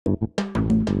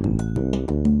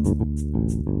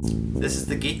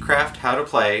the Geekcraft How to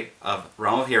Play of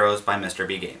Realm of Heroes by Mr.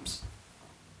 B Games.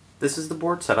 This is the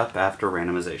board setup after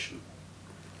randomization.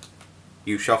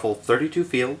 You shuffle 32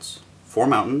 fields, 4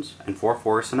 mountains, and 4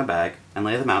 forests in a bag, and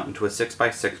lay them out into a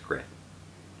 6x6 grid.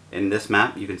 In this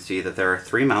map you can see that there are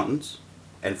 3 mountains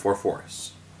and 4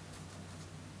 forests.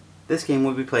 This game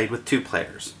will be played with 2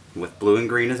 players, with blue and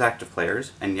green as active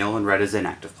players, and yellow and red as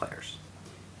inactive players.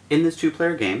 In this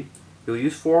 2-player game, you'll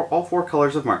use all 4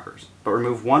 colors of markers, but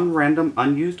remove 1 random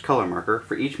unused color marker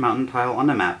for each mountain tile on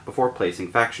the map before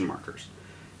placing faction markers.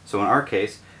 So in our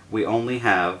case, we only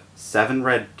have 7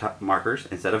 red markers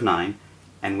instead of 9,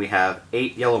 and we have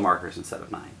 8 yellow markers instead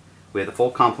of 9. We have the full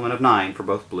complement of 9 for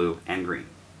both blue and green.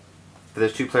 For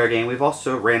this 2-player game, we've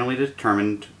also randomly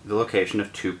determined the location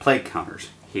of 2 plague counters,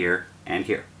 here and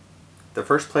here. The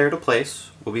first player to place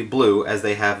will be blue, as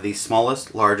they have the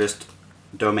smallest, largest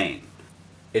domain.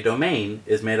 A domain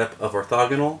is made up of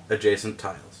orthogonal adjacent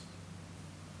tiles.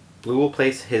 Blue will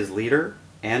place his leader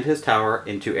and his tower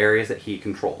into areas that he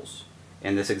controls.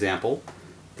 In this example,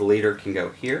 the leader can go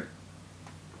here,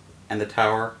 and the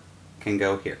tower can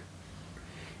go here.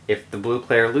 If the blue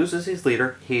player loses his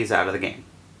leader, he's out of the game.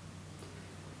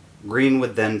 Green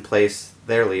would then place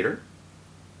their leader,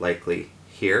 likely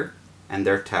here, and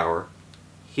their tower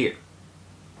here.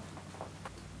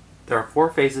 There are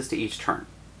 4 phases to each turn: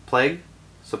 Plague,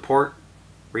 Support,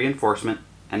 Reinforcement,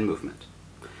 and Movement.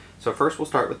 So first we'll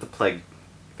start with the Plague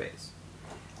phase.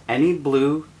 Any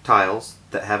blue tiles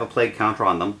that have a plague counter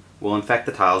on them will infect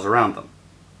the tiles around them.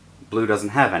 Blue doesn't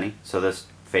have any, so this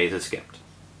phase is skipped.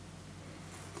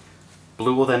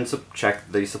 Blue will then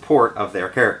check the support of their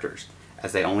characters.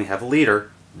 As they only have a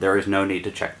leader, there is no need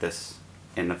to check this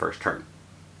in the first turn.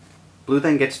 Blue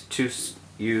then gets to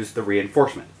use the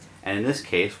reinforcement, and in this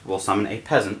case we'll summon a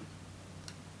peasant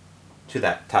to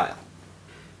that tile.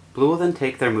 Blue will then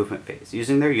take their movement phase,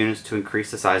 using their units to increase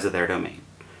the size of their domain.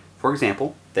 For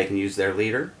example, they can use their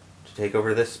leader to take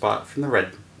over this spot from the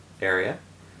red area,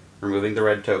 removing the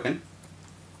red token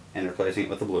and replacing it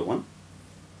with the blue one,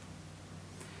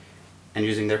 and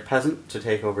using their peasant to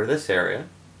take over this area,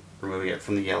 removing it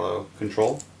from the yellow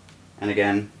control, and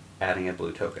again adding a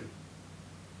blue token.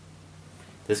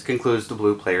 This concludes the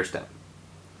blue player step.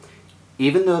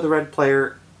 Even though the red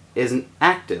player isn't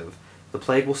active, the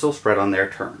plague will still spread on their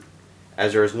turn.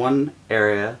 As there is one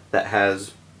area that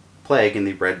has plague in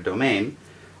the red domain,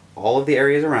 all of the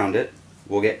areas around it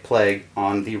will get plague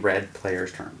on the red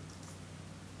player's turn.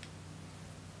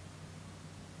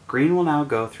 Green will now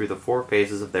go through the 4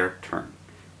 phases of their turn.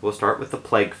 We'll start with the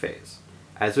plague phase.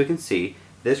 As we can see,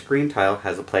 this green tile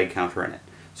has a plague counter in it,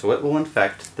 so it will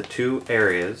infect the 2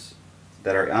 areas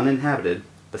that are uninhabited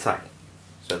beside it.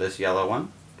 So this yellow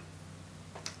one,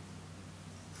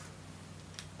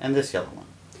 and this yellow one.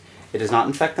 It does not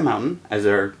infect the mountain, as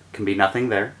there can be nothing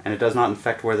there, and it does not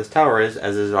infect where this tower is,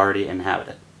 as it is already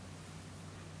inhabited.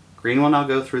 Green will now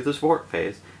go through the support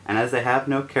phase, and as they have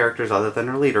no characters other than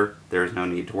their leader, there is no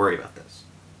need to worry about this.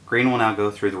 Green will now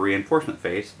go through the reinforcement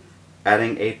phase,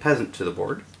 adding a peasant to the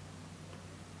board.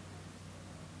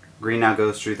 Green now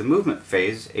goes through the movement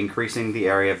phase, increasing the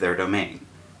area of their domain.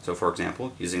 So for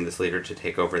example, using this leader to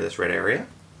take over this red area,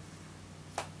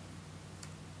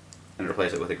 and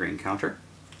replace it with a green counter,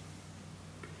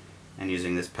 and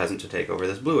using this peasant to take over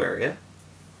this blue area,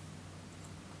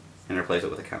 and replace it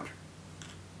with a counter.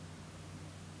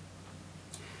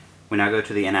 We now go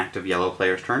to the inactive yellow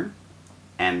player's turn,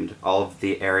 and all of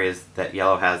the areas that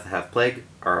yellow has that have plague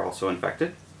are also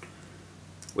infected,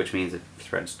 which means it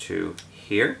spreads to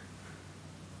here,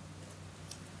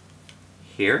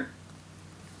 here,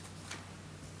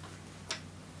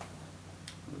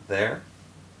 there,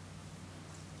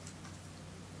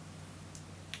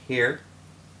 here,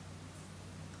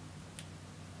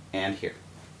 and here.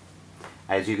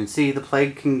 As you can see, the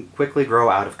plague can quickly grow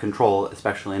out of control,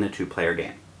 especially in a 2-player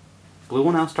game. Blue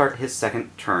will now start his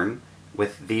second turn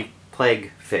with the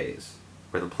plague phase,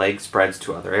 where the plague spreads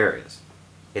to other areas.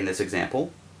 In this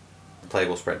example, the plague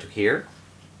will spread to here,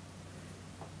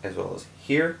 as well as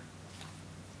here,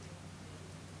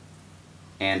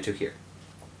 and to here.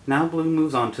 Now blue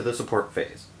moves on to the support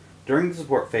phase. During the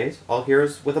support phase, all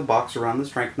heroes with a box around the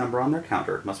strength number on their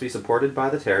counter must be supported by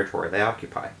the territory they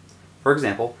occupy. For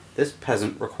example, this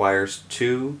peasant requires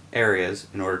 2 areas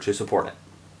in order to support it.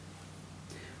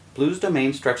 Blue's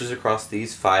domain stretches across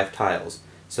these 5 tiles,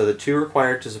 so the 2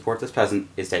 required to support this peasant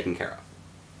is taken care of.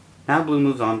 Now blue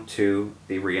moves on to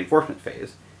the reinforcement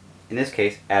phase, in this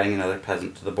case adding another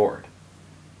peasant to the board.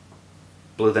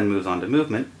 Blue then moves on to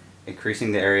movement,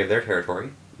 increasing the area of their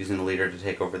territory, using the leader to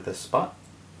take over this spot,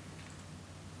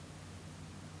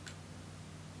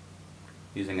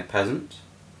 using a peasant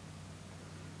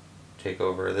take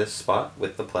over this spot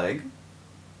with the plague,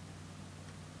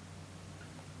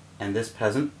 and this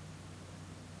peasant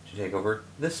to take over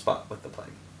this spot with the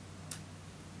plague.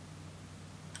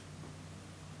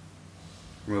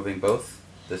 Removing both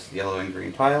this yellow and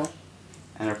green tile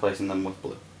and replacing them with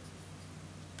blue.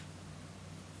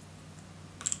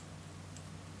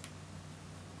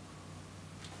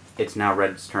 It's now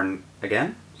red's turn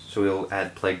again, so we'll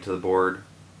add plague to the board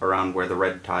around where the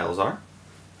red tiles are,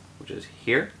 which is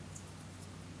here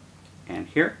and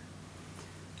here.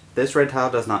 This red tile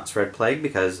does not spread plague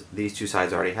because these two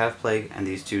sides already have plague and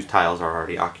these two tiles are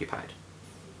already occupied.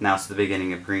 Now it's the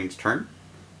beginning of green's turn.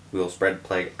 We will spread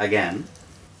plague again.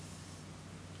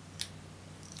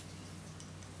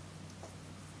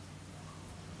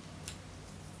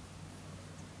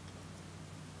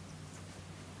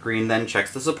 Green then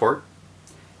checks the support.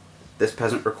 This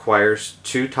peasant requires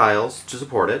 2 tiles to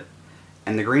support it,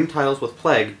 and the green tiles with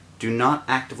plague do not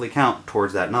actively count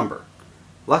towards that number.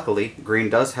 Luckily,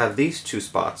 green does have these 2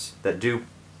 spots that do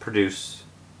produce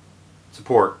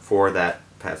support for that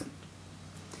peasant.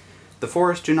 The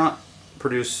forests do not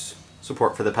produce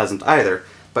support for the peasant either,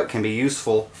 but can be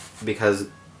useful because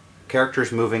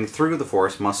characters moving through the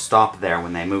forest must stop there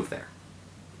when they move there.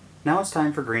 Now it's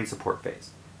time for green support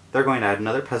phase. They're going to add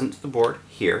another peasant to the board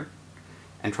here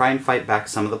and try and fight back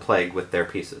some of the plague with their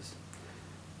pieces.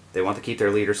 They want to keep their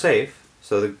leader safe,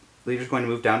 so the leader's going to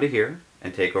move down to here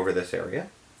and take over this area.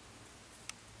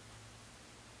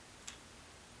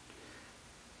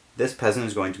 This peasant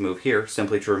is going to move here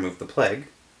simply to remove the plague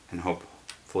and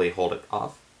hopefully hold it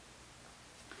off.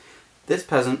 This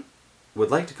peasant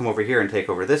would like to come over here and take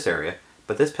over this area,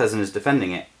 but this peasant is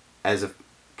defending it as a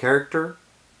character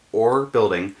or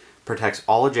building protects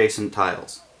all adjacent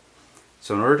tiles.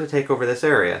 So in order to take over this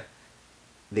area,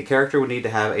 the character would need to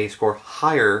have a score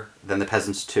higher than the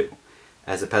peasant's 2.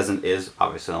 As the peasant is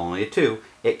obviously only a 2,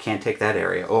 it can't take that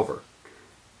area over.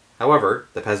 However,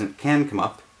 the peasant can come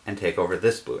up and take over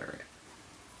this blue area.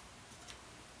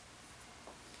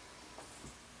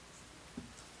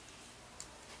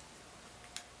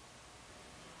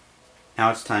 Now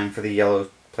it's time for the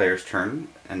yellow player's turn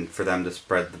and for them to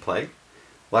spread the plague.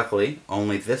 Luckily,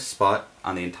 only this spot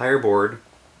on the entire board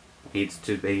needs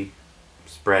to be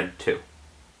spread too.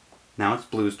 Now it's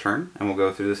blue's turn, and we'll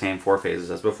go through the same 4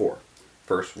 phases as before.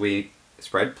 First we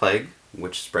spread plague,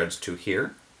 which spreads to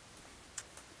here.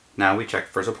 Now we check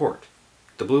for support.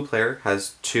 The blue player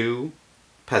has 2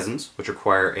 peasants, which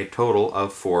require a total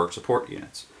of 4 support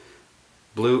units.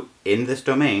 Blue in this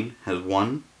domain has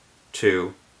 1,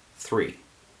 2, 3,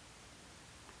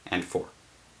 and 4.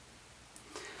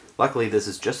 Luckily, this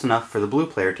is just enough for the blue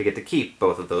player to get to keep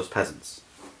both of those peasants.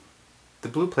 The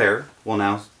blue player will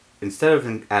now, instead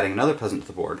of adding another peasant to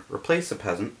the board, replace a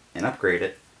peasant and upgrade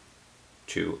it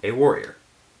to a warrior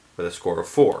with a score of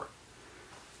 4.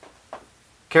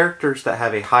 Characters that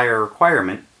have a higher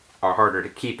requirement are harder to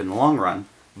keep in the long run,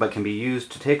 but can be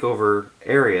used to take over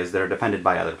areas that are defended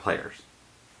by other players.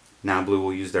 Now blue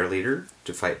will use their leader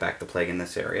to fight back the plague in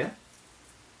this area.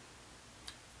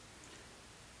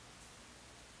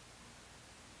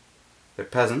 Their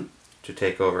peasant to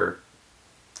take over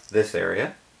this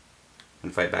area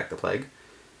and fight back the plague,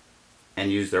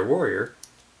 and use their warrior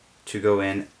to go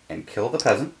in and kill the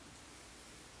peasant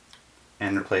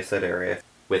and replace that area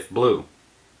with blue.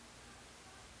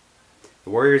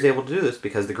 The warrior is able to do this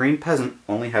because the green peasant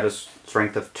only had a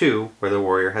strength of 2, where the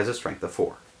warrior has a strength of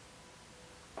 4.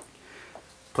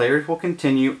 Players will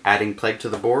continue adding plague to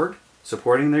the board,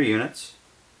 supporting their units,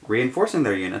 reinforcing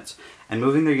their units, and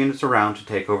moving their units around to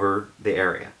take over the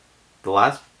area. The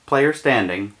last player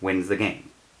standing wins the game.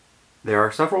 There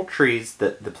are several trees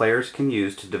that the players can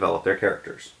use to develop their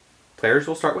characters. Players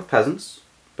will start with peasants,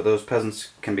 but those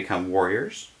peasants can become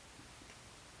warriors,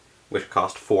 which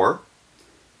cost 4,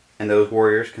 and those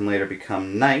warriors can later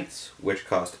become knights, which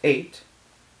cost 8,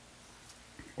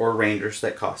 or rangers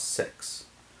that cost 6.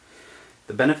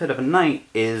 The benefit of a knight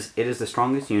is it is the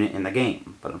strongest unit in the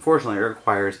game, but unfortunately it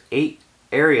requires 8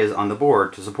 areas on the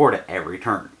board to support it every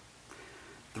turn.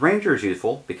 The ranger is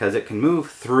useful because it can move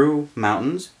through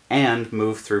mountains and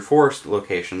move through forest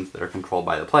locations that are controlled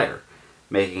by the player,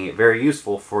 making it very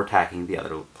useful for attacking the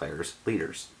other player's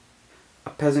leaders. A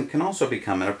peasant can also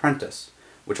become an apprentice,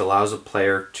 which allows a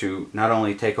player to not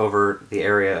only take over the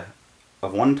area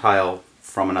of one tile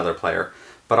from another player,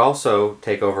 but also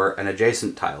take over an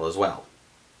adjacent tile as well.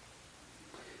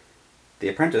 The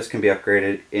apprentice can be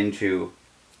upgraded into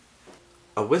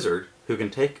a wizard who can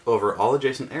take over all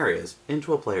adjacent areas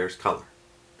into a player's color,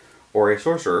 or a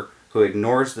sorcerer who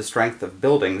ignores the strength of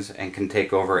buildings and can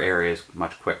take over areas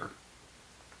much quicker.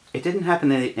 It didn't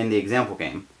happen in the example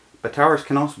game, but towers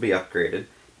can also be upgraded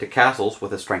to castles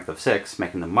with a strength of 6,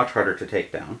 making them much harder to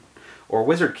take down, or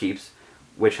wizard keeps,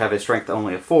 which have a strength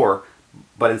only of 4,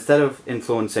 but instead of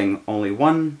influencing only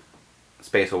 1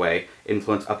 space away,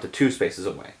 influence up to 2 spaces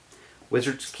away.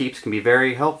 Wizard's keeps can be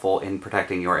very helpful in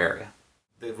protecting your area.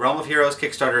 The Realm of Heroes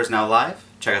Kickstarter is now live.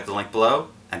 Check out the link below,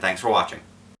 and thanks for watching.